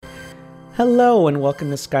Hello and welcome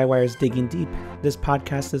to Skywire's Digging Deep. This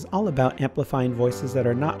podcast is all about amplifying voices that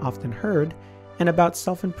are not often heard and about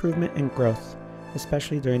self-improvement and growth,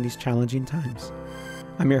 especially during these challenging times.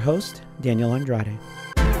 I'm your host, Daniel Andrade.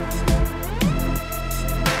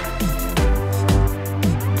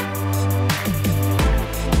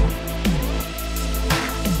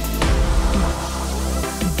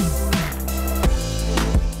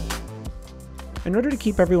 In order to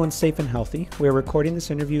keep everyone safe and healthy, we're recording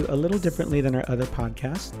this interview a little differently than our other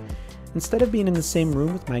podcasts. Instead of being in the same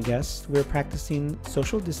room with my guests, we're practicing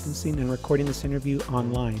social distancing and recording this interview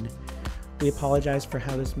online. We apologize for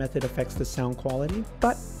how this method affects the sound quality,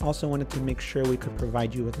 but also wanted to make sure we could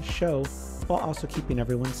provide you with a show while also keeping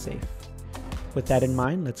everyone safe. With that in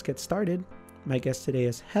mind, let's get started. My guest today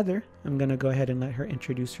is Heather. I'm going to go ahead and let her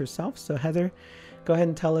introduce herself. So Heather, go ahead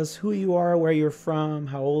and tell us who you are, where you're from,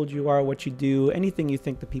 how old you are, what you do, anything you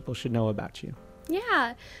think the people should know about you.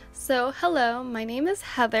 Yeah. So, hello, my name is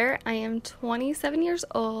Heather. I am 27 years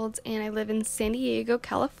old and I live in San Diego,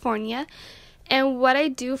 California. And what I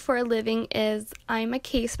do for a living is I'm a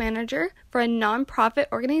case manager for a nonprofit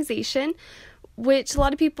organization, which a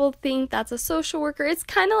lot of people think that's a social worker. It's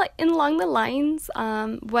kind of like along the lines.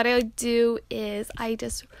 What I do is I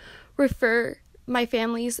just refer my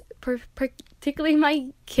families, particularly my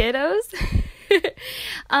kiddos,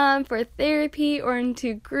 for therapy or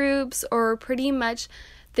into groups or pretty much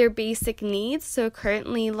their basic needs. So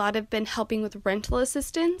currently a lot have been helping with rental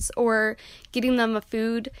assistance or getting them a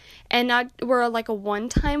food, and not we're like a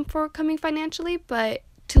one-time for coming financially, but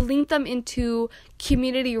to link them into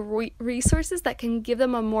community resources that can give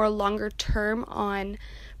them a more longer term on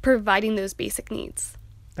providing those basic needs.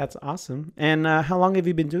 That's awesome. And how long have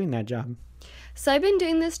you been doing that job? So I've been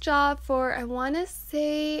doing this job for, I want to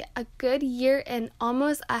say, a good year and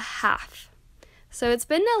almost a half. So it's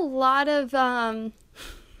been a lot of a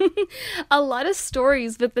lot of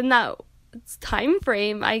stories within that time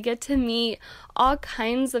frame. I get to meet all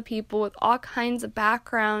kinds of people with all kinds of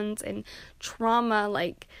backgrounds and trauma.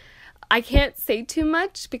 Like, I can't say too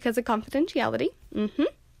much because of confidentiality.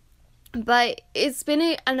 But it's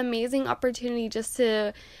been an amazing opportunity just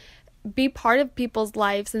to be part of people's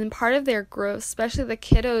lives and part of their growth, especially the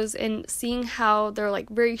kiddos, and seeing how they're like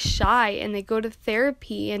very shy and they go to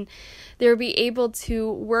therapy and they'll be able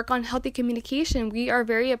to work on healthy communication. We are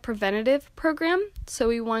very a preventative program, so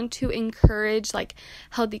we want to encourage like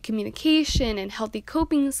healthy communication and healthy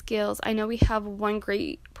coping skills. I know we have one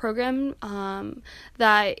great program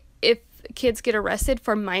that if kids get arrested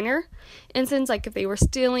for minor incidents, like if they were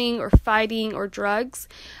stealing or fighting or drugs,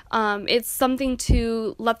 it's something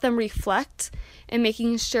to let them reflect and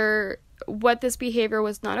making sure what this behavior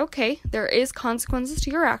was not okay. There is consequences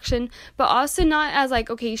to your action, but also not as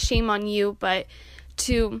like, okay, shame on you, but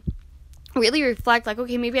to really reflect like,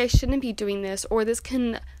 okay, maybe I shouldn't be doing this, or this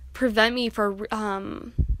can prevent me for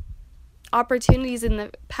opportunities in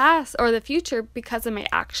the past or the future because of my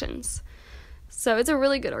actions. So it's a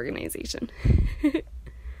really good organization.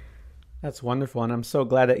 That's wonderful. And I'm so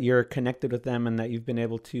glad that you're connected with them and that you've been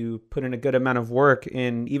able to put in a good amount of work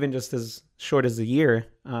in even just as short as a year.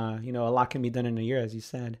 A lot can be done in a year, as you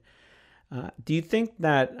said. Do you think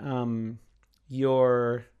that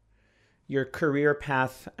your career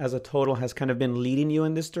path as a total has kind of been leading you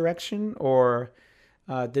in this direction? Or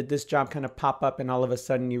did this job kind of pop up and all of a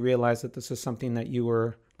sudden you realized that this is something that you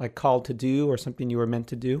were like called to do or something you were meant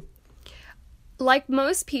to do? Like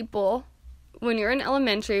most people, when you're in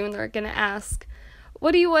elementary, when they're going to ask,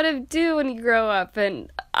 what do you want to do when you grow up?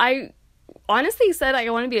 And I honestly said I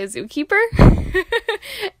want to be a zookeeper.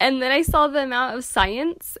 And then I saw the amount of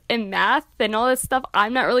science and math and all this stuff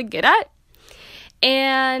I'm not really good at.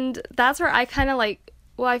 And that's where I kind of like,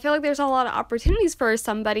 I feel like there's a lot of opportunities for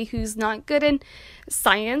somebody who's not good in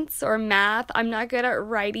science or math. I'm not good at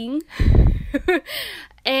writing.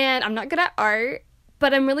 And I'm not good at art.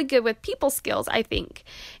 But I'm really good with people skills, I think.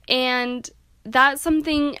 And that's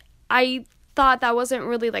something I thought that wasn't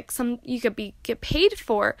really like some you could get paid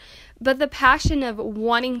for. But the passion of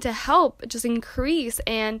wanting to help just increased.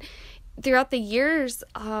 And throughout the years,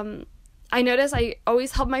 I noticed I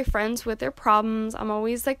always help my friends with their problems. I'm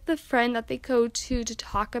always like the friend that they go to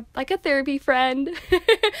talk, like a therapy friend.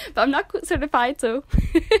 But I'm not certified, so...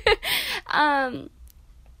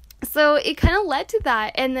 So it kind of led to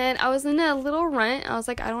that. And then I was in a little rut. I was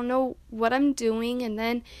like, I don't know what I'm doing. And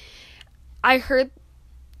then I heard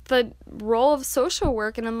the role of social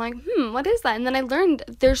work and I'm like, what is that? And then I learned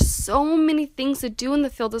there's so many things to do in the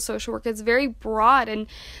field of social work. It's very broad. And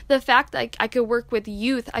the fact that I could work with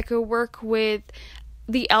youth, I could work with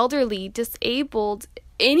the elderly, disabled,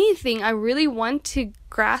 anything I really want to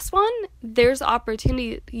grasp on, there's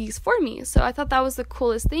opportunities for me. So I thought that was the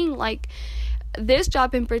coolest thing. Like, this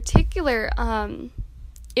job in particular,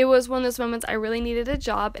 it was one of those moments I really needed a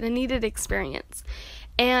job and I needed experience.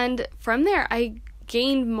 And from there, I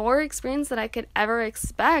gained more experience than I could ever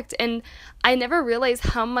expect. And I never realized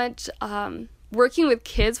how much working with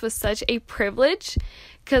kids was such a privilege,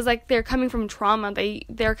 because like they're coming from trauma.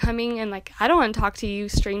 They're coming and like, I don't want to talk to you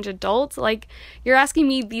strange adults. Like, you're asking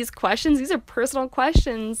me these questions. These are personal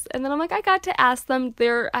questions. And then I'm like, I got to ask them.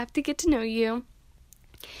 I have to get to know you.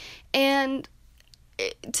 And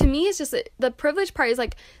to me, it's just the privilege part is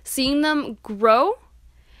like seeing them grow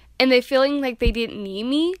and they feeling like they didn't need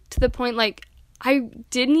me, to the point like, I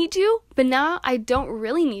did need you, but now I don't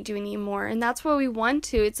really need you anymore. And that's what we want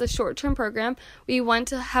to. It's a short-term program. We want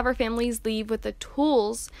to have our families leave with the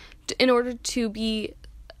tools in order to be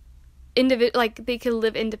like they can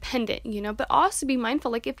live independent, but also be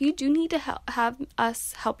mindful. Like, if you do need to have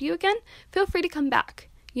us help you again, feel free to come back.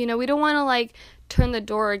 We don't want to like turn the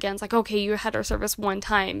door against like, okay, you had our service one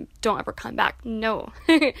time, don't ever come back. No,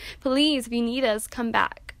 please, if you need us, come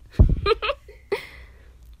back.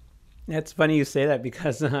 It's funny you say that,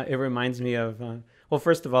 because it reminds me of, well,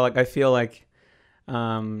 first of all, like I feel like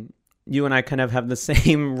you and I kind of have the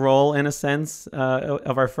same role in a sense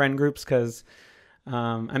of our friend groups, because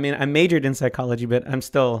I mean, I majored in psychology, but I'm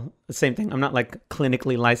still the same thing. I'm not like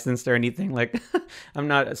clinically licensed or anything. Like, I'm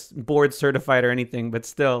not board certified or anything, but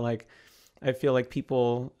still, like, I feel like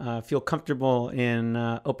people feel comfortable in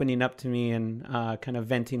opening up to me and kind of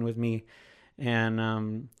venting with me.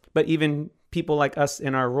 And but even people like us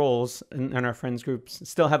in our roles and our friends groups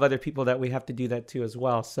still have other people that we have to do that to as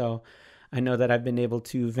well. So I know that I've been able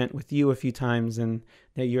to vent with you a few times, and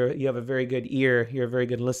that you have a very good ear. You're a very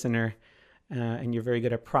good listener, and you're very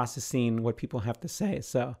good at processing what people have to say.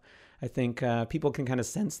 So I think people can kind of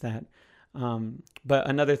sense that. But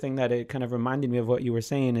another thing that it kind of reminded me of what you were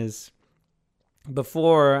saying is,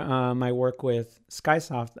 before my work with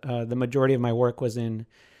Skysoft, the majority of my work was in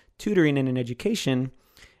tutoring and in education.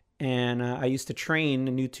 And I used to train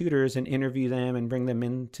new tutors and interview them and bring them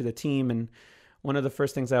into the team. And one of the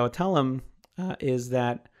first things I would tell them is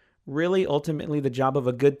that really, ultimately, the job of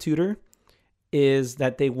a good tutor is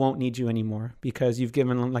that they won't need you anymore, because you've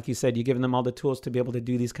given them, like you said, you've given them all the tools to be able to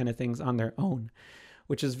do these kind of things on their own,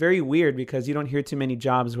 which is very weird, because you don't hear too many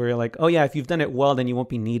jobs where you're like, oh yeah, if you've done it well, then you won't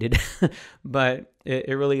be needed. But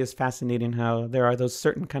it really is fascinating how there are those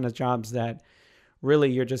certain kind of jobs that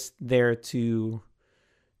really you're just there to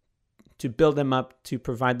build them up, to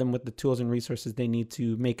provide them with the tools and resources they need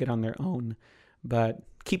to make it on their own, but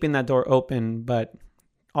keeping that door open, but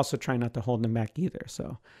also trying not to hold them back either.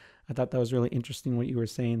 So I thought that was really interesting what you were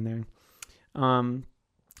saying there.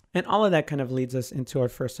 And all of that kind of leads us into our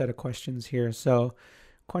first set of questions here. So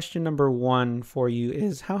question number 1 for you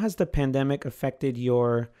is, how has the pandemic affected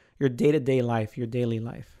your day-to-day life, your daily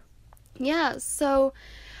life? Yeah, so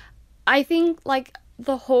I think like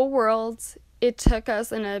the whole world, it took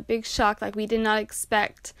us in a big shock. Like, we did not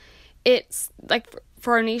expect. It's like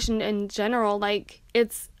for our nation in general, like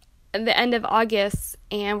it's the end of August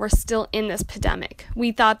and we're still in this pandemic.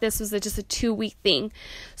 We thought this was just a 2-week thing.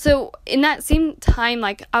 So in that same time,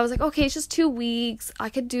 like I was like, okay, it's just 2 weeks. I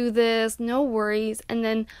could do this, no worries. And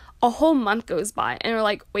then a whole month goes by and we're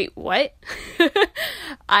like, wait, what?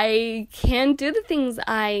 I can't do the things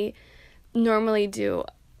I normally do.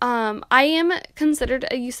 I am considered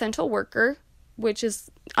a essential worker, which is,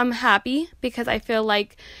 I'm happy, because I feel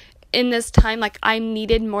like in this time, like I'm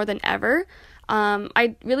needed more than ever.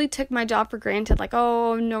 I really took my job for granted, like,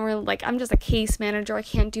 oh, no, like I'm just a case manager, I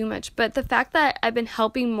can't do much. But the fact that I've been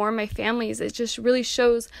helping more of my families, it just really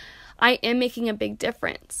shows I am making a big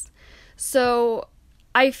difference. So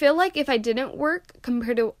I feel like if I didn't work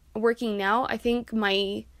compared to working now, I think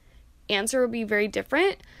my answer would be very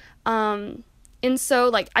different. And so,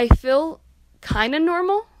 like, I feel kind of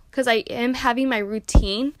normal because I am having my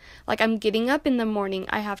routine. Like, I'm getting up in the morning.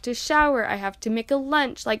 I have to shower. I have to make a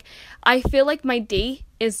lunch. Like, I feel like my day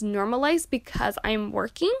is normalized because I'm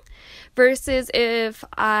working, versus if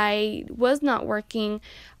I was not working,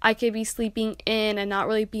 I could be sleeping in and not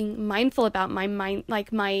really being mindful about my mind,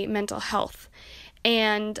 like my mental health.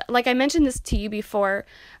 And like I mentioned this to you before,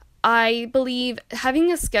 I believe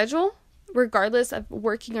having a schedule, regardless of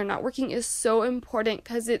working or not working, is so important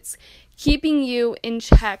because it's keeping you in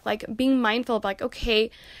check, like being mindful of like, okay,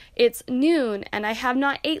 it's noon and I have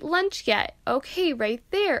not ate lunch yet. Okay, right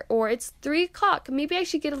there. Or it's 3:00. Maybe I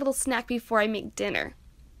should get a little snack before I make dinner,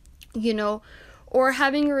 you know, or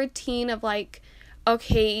having a routine of like,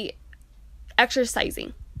 okay,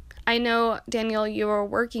 exercising. I know, Daniel, you were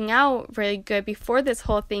working out really good before this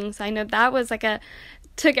whole thing, so I know that was like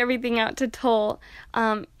took everything out to toll.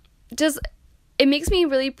 Just, it makes me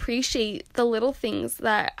really appreciate the little things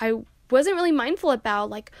that I wasn't really mindful about,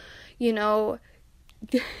 like, you know,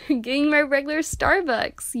 getting my regular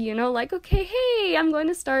Starbucks, you know, like, okay, hey, I'm going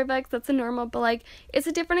to Starbucks, that's a normal, but like, it's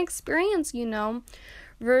a different experience, you know,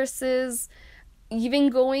 versus even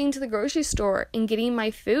going to the grocery store and getting my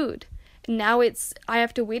food. Now I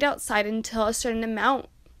have to wait outside until a certain amount,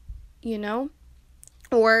 you know,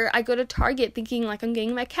 or I go to Target thinking like I'm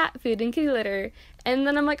getting my cat food and kitty litter, and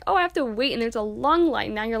then I'm like, oh, I have to wait, and there's a long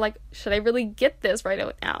line. Now you're like, should I really get this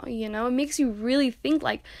right now? You know, it makes you really think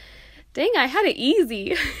like, dang, I had it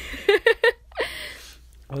easy.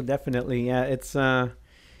 Oh, definitely. Yeah, it's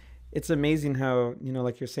amazing how, you know,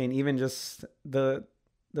 like you're saying, even just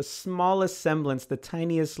the smallest semblance, the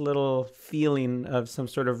tiniest little feeling of some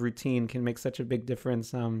sort of routine can make such a big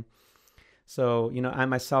difference. So, you know, I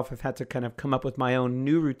myself have had to kind of come up with my own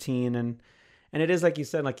new routine, and it is like you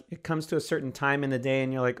said, like it comes to a certain time in the day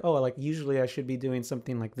and you're like, oh, like usually I should be doing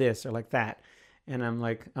something like this or like that. And I'm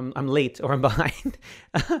like, I'm late or I'm behind.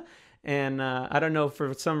 And I don't know,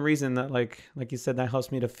 for some reason that like you said, that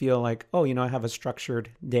helps me to feel like, oh, you know, I have a structured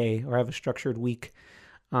day or I have a structured week.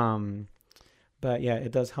 But yeah,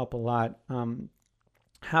 it does help a lot.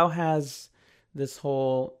 How has this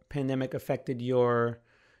whole pandemic affected your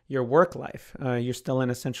work life? You're still an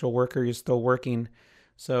essential worker. You're still working.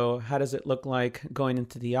 So how does it look like going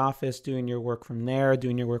into the office, doing your work from there,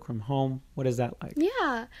 doing your work from home? What is that like?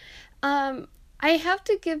 Yeah. I have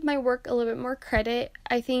to give my work a little bit more credit.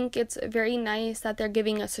 I think it's very nice that they're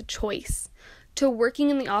giving us a choice to working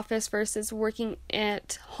in the office versus working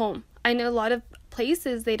at home. I know a lot of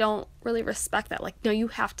places, they don't really respect that. Like, no, you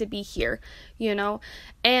have to be here, you know?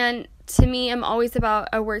 And to me, I'm always about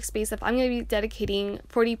a workspace. If I'm going to be dedicating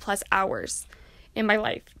 40 plus hours in my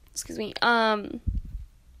life, is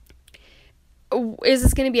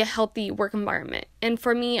this going to be a healthy work environment? And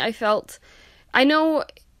for me, I know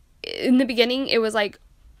in the beginning, it was like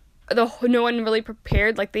no one really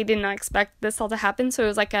prepared. Like, they did not expect this all to happen. So it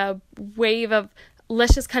was like a wave of,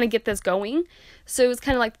 let's just kind of get this going. So it was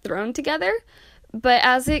kind of like thrown together. But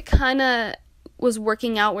as it kind of was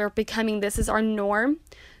working out, we're becoming, this is our norm.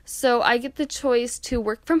 So I get the choice to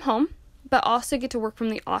work from home, but also get to work from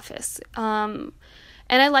the office. And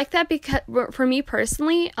I like that because for me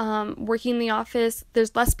personally, working in the office,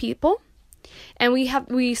 there's less people, and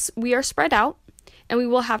we are spread out, and we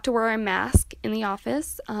will have to wear a mask in the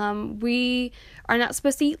office. We are not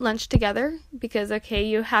supposed to eat lunch together because, okay,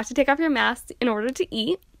 you have to take off your mask in order to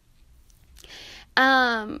eat.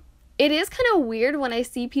 It is kind of weird when I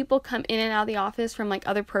see people come in and out of the office from like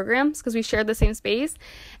other programs because we share the same space.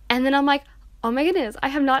 And then I'm like, oh my goodness, I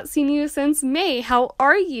have not seen you since May. How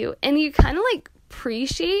are you? And you kind of like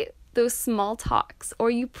appreciate those small talks, or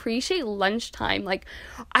you appreciate lunchtime. Like,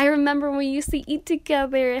 I remember when we used to eat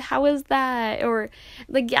together. How was that? Or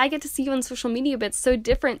like, I get to see you on social media, but it's so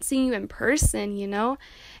different seeing you in person, you know?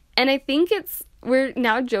 And I think we're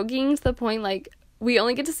now joking to the point, like, we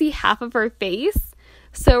only get to see half of our face.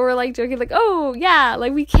 So we're like joking, like, oh yeah,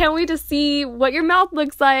 like we can't wait to see what your mouth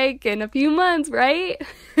looks like in a few months, right?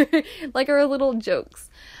 Like our little jokes.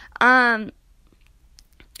 I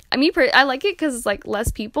like it because it's like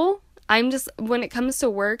less people. When it comes to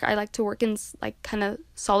work, I like to work in like kind of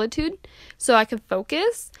solitude so I can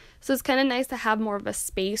focus. So it's kind of nice to have more of a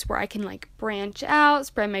space where I can like branch out,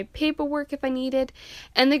 spread my paperwork if I need it.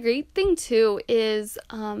 And the great thing too is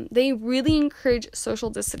they really encourage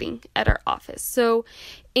social distancing at our office. So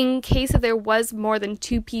in case if there was more than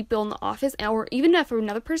 2 people in the office, or even if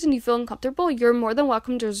another person you feel uncomfortable, you're more than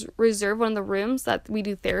welcome to reserve one of the rooms that we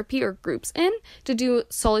do therapy or groups in to do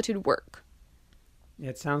solitude work.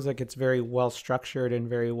 It sounds like it's very well structured and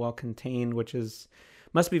very well contained, which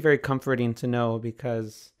must be very comforting to know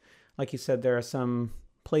because, like you said, there are some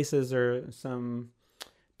places or some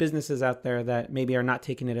businesses out there that maybe are not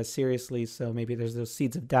taking it as seriously. So maybe there's those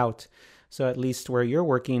seeds of doubt. So at least where you're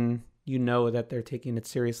working, you know that they're taking it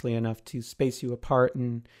seriously enough to space you apart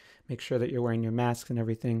and make sure that you're wearing your masks and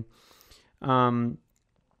everything.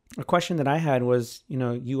 A question that I had was, you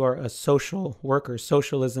know, you are a social worker.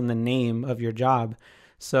 Social is in the name of your job.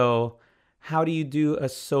 So how do you do a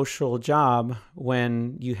social job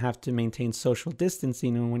when you have to maintain social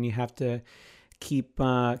distancing and when you have to keep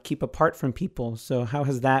apart from people? So how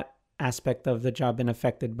has that aspect of the job been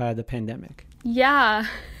affected by the pandemic? Yeah.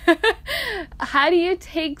 How do you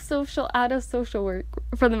take social out of social work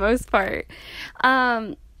for the most part?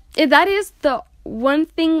 That is the one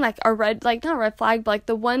thing, like a red, like not a red flag, but like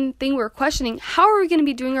the one thing we're questioning, how are we going to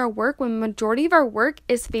be doing our work when majority of our work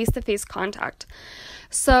is face-to-face contact?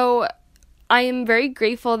 So I am very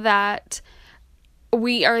grateful that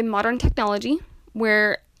we are in modern technology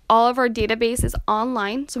where all of our database is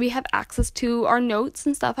online, so we have access to our notes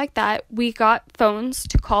and stuff like that. We got phones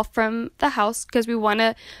to call from the house because we want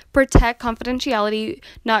to protect confidentiality,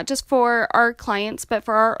 not just for our clients, but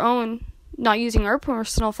for our own, not using our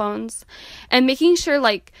personal phones, and making sure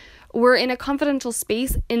like we're in a confidential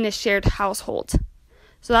space in a shared household.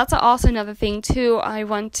 So that's also another thing too. I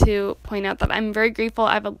want to point out that I'm very grateful.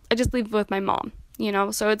 I just live with my mom,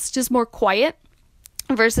 so it's just more quiet.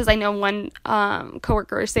 Versus I know one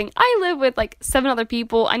coworker is saying, I live with like 7 other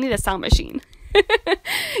people. I need a sound machine.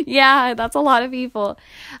 Yeah, that's a lot of people.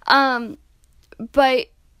 But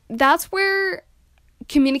that's where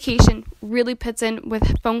communication really puts in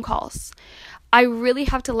with phone calls. I really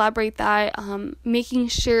have to elaborate that, making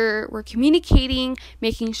sure we're communicating,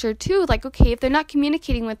 making sure too, like, okay, if they're not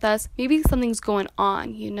communicating with us, maybe something's going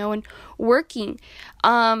on, and working.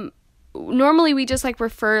 Normally we just like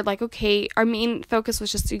refer, like, okay, our main focus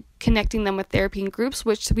was just to connecting them with therapy and groups,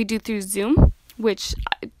 which we do through Zoom, which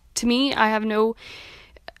to me,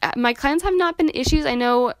 my clients have not been issues. I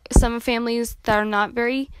know some families that are not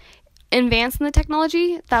very advanced in the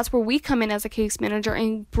technology. That's where we come in as a case manager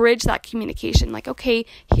and bridge that communication. Like, okay,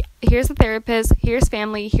 here's the therapist, here's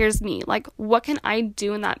family, here's me. Like, what can I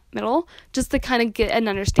do in that middle just to kind of get an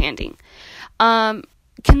understanding?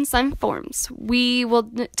 Consent forms we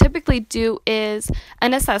will typically do is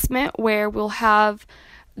an assessment where we'll have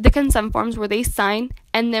the consent forms where they sign,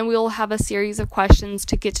 and then we'll have a series of questions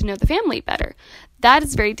to get to know the family better. That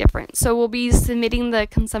is very different. So we'll be submitting the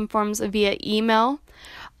consent forms via email.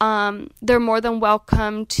 They're more than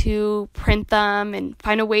welcome to print them and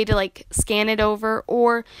find a way to like scan it over,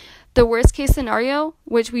 or the worst case scenario,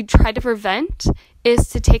 which we try to prevent, is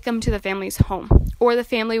to take them to the family's home, or the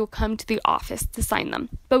family will come to the office to sign them.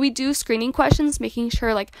 But we do screening questions, making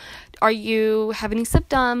sure like, are you have any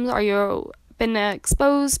symptoms? Are you been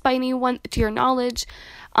exposed by anyone to your knowledge?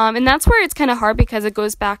 And that's where it's kind of hard because it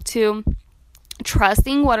goes back to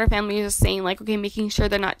trusting what our families are saying. Like, okay, making sure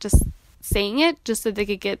they're not just saying it just so they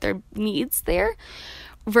could get their needs there,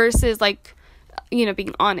 versus like,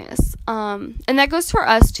 being honest. And that goes for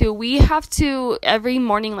us too. We have to, every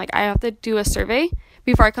morning, like I have to do a survey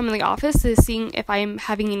before I come to the office to seeing if I'm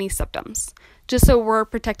having any symptoms, just so we're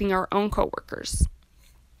protecting our own coworkers.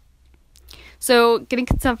 So getting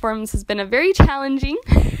consent forms has been a very challenging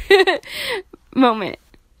moment.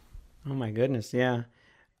 Oh my goodness. Yeah.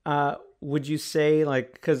 Would you say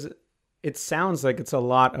like, cause it sounds like it's a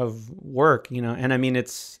lot of work, and I mean,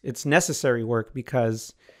 it's necessary work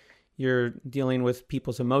because you're dealing with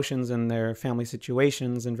people's emotions and their family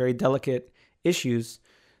situations and very delicate issues.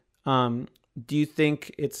 Do you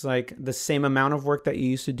think it's like the same amount of work that you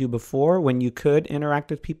used to do before when you could interact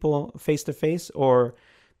with people face to face, or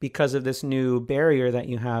because of this new barrier that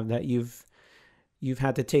you have, that you've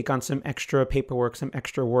had to take on some extra paperwork, some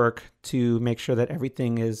extra work to make sure that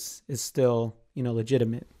everything is still,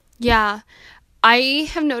 legitimate? Yeah. I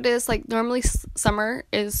have noticed like normally summer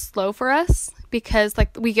is slow for us because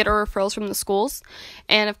like we get our referrals from the schools,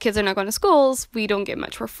 and if kids are not going to schools, we don't get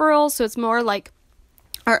much referrals. So it's more like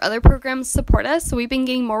our other programs support us. So we've been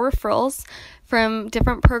getting more referrals from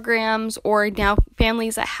different programs, or now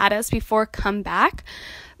families that had us before come back.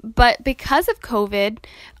 But because of COVID,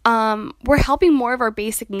 we're helping more of our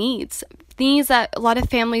basic needs that a lot of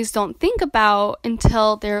families don't think about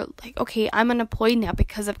until they're like, okay, I'm unemployed now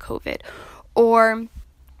because of COVID, or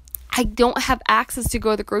I don't have access to go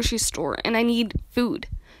to the grocery store and I need food,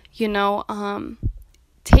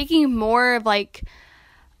 taking more of like,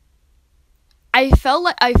 I feel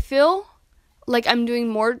like I'm doing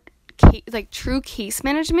more true case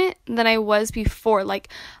management than I was before. Like,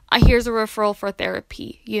 here's a referral for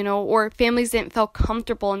therapy, or families didn't feel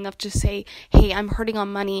comfortable enough to say, hey, I'm hurting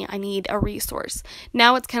on money, I need a resource.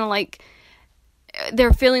 Now it's kind of like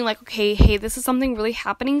they're feeling like, okay, hey, this is something really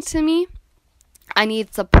happening to me, I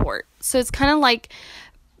need support. So it's kind of like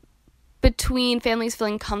between families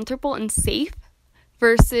feeling comfortable and safe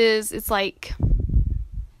versus it's like,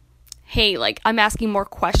 hey, like I'm asking more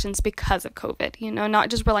questions because of COVID, not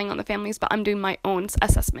just relying on the families, but I'm doing my own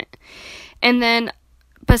assessment. And then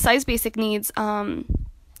besides basic needs,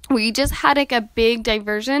 we just had like a big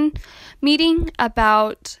diversion meeting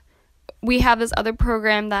about, we have this other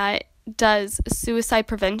program that does suicide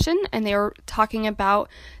prevention, and they were talking about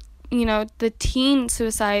the teen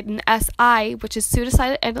suicide and SI, which is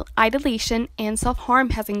suicide ideation and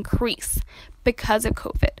self-harm, has increased because of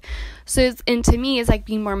COVID. So and to me, it's like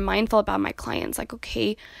being more mindful about my clients. Like,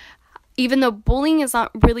 okay, even though bullying is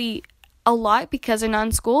not really a lot because they're not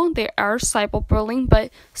in school, they are cyberbullying,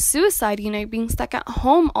 but suicide, being stuck at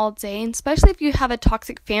home all day, and especially if you have a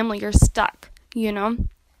toxic family, you're stuck,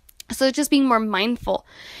 So just being more mindful,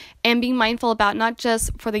 and being mindful about not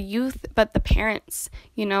just for the youth, but the parents.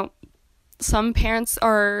 Some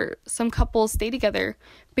couples stay together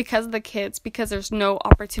because of the kids, because there's no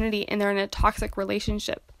opportunity and they're in a toxic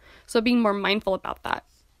relationship. So being more mindful about that.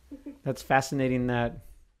 That's fascinating that,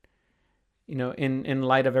 in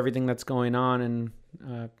light of everything that's going on, and,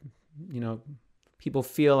 people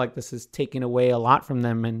feel like this is taking away a lot from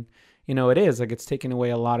them. And, it is like, it's taking away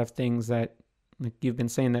a lot of things that, like you've been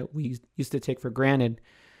saying, that we used to take for granted.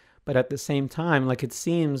 But at the same time, like, it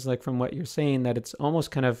seems like from what you're saying that it's almost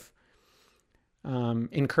kind of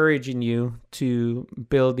encouraging you to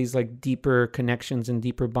build these like deeper connections and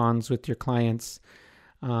deeper bonds with your clients,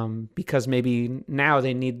 because maybe now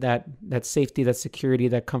they need that safety, that security,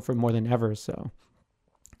 that comfort more than ever. So,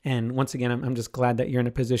 and once again, I'm just glad that you're in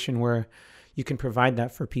a position where you can provide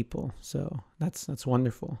that for people. So that's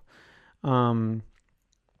wonderful. How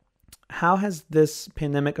has this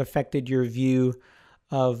pandemic affected your view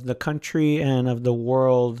of the country and of the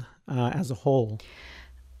world as a whole?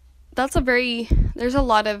 There's a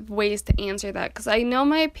lot of ways to answer that, because I know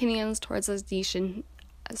my opinions towards this nation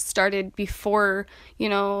started before,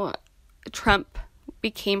 Trump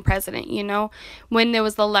became president, when there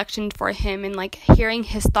was the election for him, and like hearing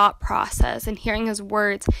his thought process and hearing his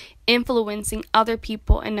words influencing other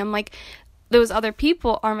people. And I'm like, those other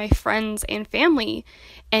people are my friends and family,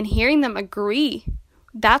 and hearing them agree,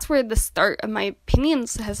 that's where the start of my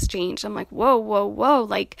opinions has changed. I'm like, whoa,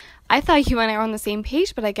 like, I thought you and I were on the same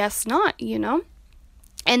page, but I guess not,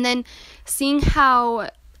 And then seeing how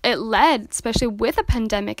it led, especially with a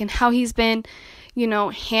pandemic, and how he's been,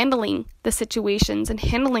 handling the situations and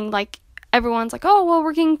handling, like, everyone's like, oh, well,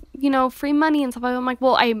 we're getting, free money and stuff. I'm like,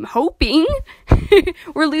 well, I'm hoping.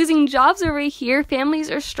 We're losing jobs over here.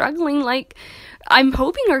 Families are struggling. Like, I'm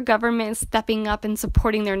hoping our government is stepping up and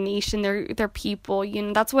supporting their nation, their people.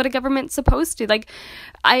 That's what a government's supposed to. Like,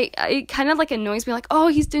 it kind of like annoys me. Like, oh,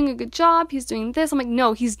 he's doing a good job. He's doing this. I'm like,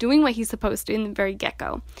 no, he's doing what he's supposed to in the very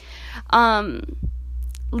get-go.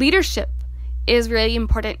 Leadership is really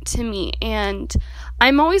important to me, and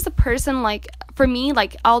I'm always the person, like, for me,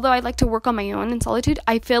 like, although I like to work on my own in solitude,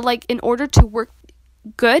 I feel like in order to work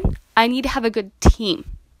good, I need to have a good team.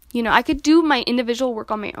 I could do my individual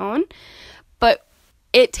work on my own, but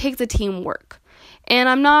it takes a teamwork. And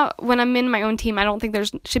when I'm in my own team, I don't think there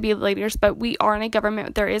should be leaders, but we are in a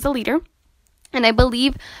government, there is a leader, and I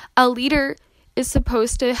believe a leader is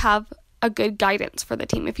supposed to have a good guidance for the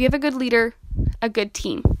team. If you have a good leader, a good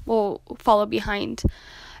team will follow behind.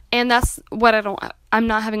 And that's what I'm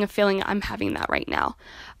not having a feeling I'm having that right now.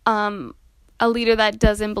 A leader that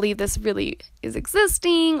doesn't believe this really is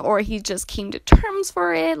existing, or he just came to terms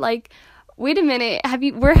for it. Like, wait a minute,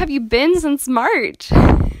 where have you been since March?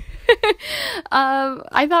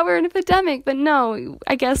 I thought we were in a pandemic, but no,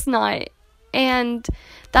 I guess not. And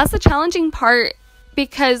that's the challenging part,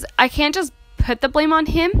 because I can't just put the blame on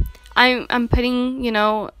him. I'm putting,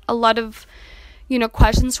 a lot of,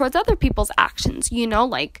 questions towards other people's actions,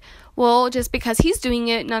 like, well, just because he's doing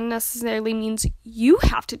it not necessarily means you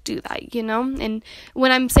have to do that, And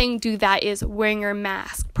when I'm saying do that is wearing your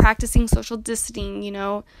mask, practicing social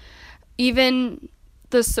distancing, even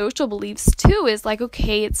the social beliefs too is like,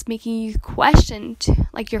 okay, it's making you question,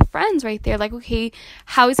 like, your friends right there. Like, okay,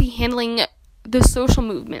 how is he handling the social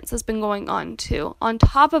movements that's been going on too, on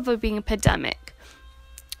top of it being a pandemic?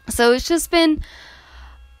 So it's just been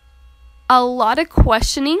a lot of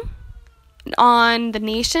questioning on the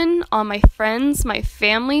nation, on my friends, my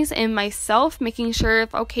families, and myself, making sure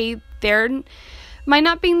if, okay, they're might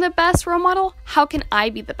not being the best role model, how can I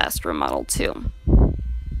be the best role model too?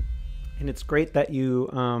 And it's great that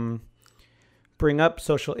you bring up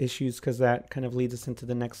social issues, because that kind of leads us into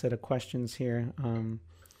the next set of questions here.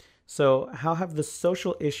 So how have the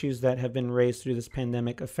social issues that have been raised through this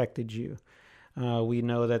pandemic affected you? We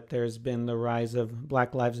know that there's been the rise of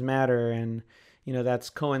Black Lives Matter, and that's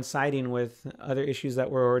coinciding with other issues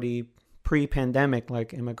that were already pre-pandemic,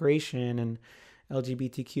 like immigration and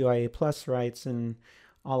LGBTQIA plus rights and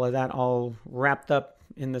all of that, all wrapped up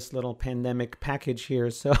in this little pandemic package here.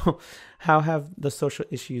 So how have the social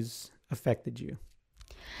issues affected you?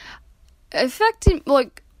 Affected,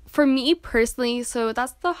 like, for me personally, so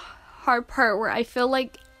that's the hard part, where I feel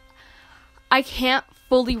like I can't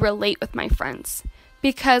fully relate with my friends,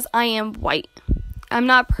 because I am white. I'm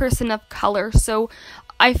not a person of color, so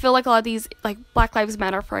I feel like a lot of these, like Black Lives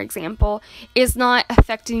Matter, for example, is not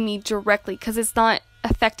affecting me directly because it's not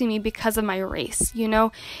affecting me because of my race, you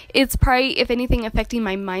know? It's probably, if anything, affecting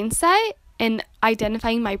my mindset and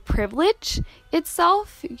identifying my privilege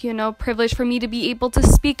itself, you know, privilege for me to be able to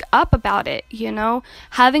speak up about it, you know,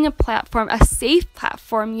 having a platform, a safe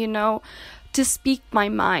platform, you know, to speak my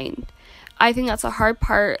mind. I think that's a hard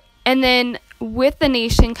part. And then with the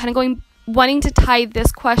nation, kind of wanting to tie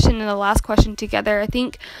this question and the last question together, I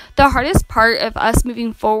think the hardest part of us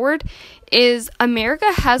moving forward is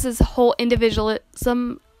America has this whole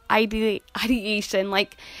individualism ideation.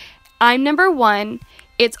 Like, I'm number one.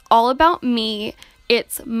 It's all about me.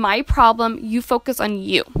 It's my problem. You focus on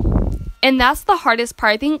you. And that's the hardest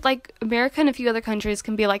part. I think, like, America and a few other countries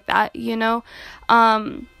can be like that, you know?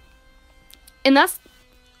 And that's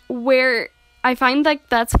where I find, like,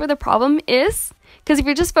 that's where the problem is. Because if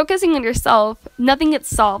you're just focusing on yourself, nothing gets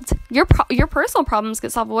solved. Your personal problems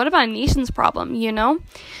get solved. But what about a nation's problem, you know?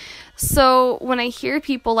 So when I hear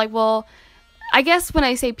people like, well, I guess when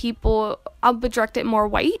I say people, I'll direct it more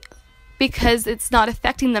white because it's not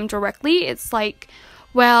affecting them directly. It's like,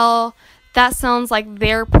 well, that sounds like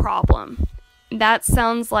their problem. That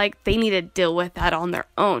sounds like they need to deal with that on their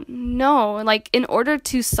own. No, like, in order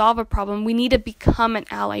to solve a problem, we need to become an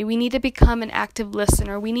ally. We need to become an active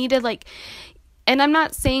listener. We need to, like, and I'm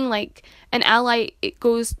not saying, like, an ally, it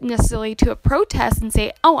goes necessarily to a protest and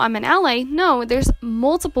say, oh, I'm an ally. No, there's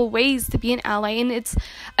multiple ways to be an ally, and it's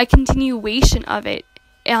a continuation of it.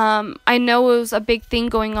 I know it was a big thing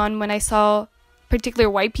going on when I saw particular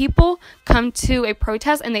white people come to a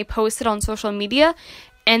protest and they post it on social media,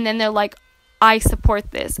 and then they're like, I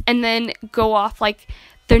support this, and then go off like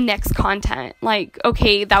their next content. Like,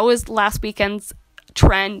 okay, that was last weekend's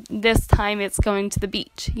trend. This time it's going to the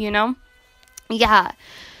beach, you know? Yeah.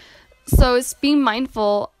 So it's being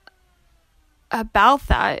mindful about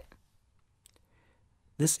that.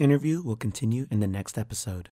 This interview will continue in the next episode.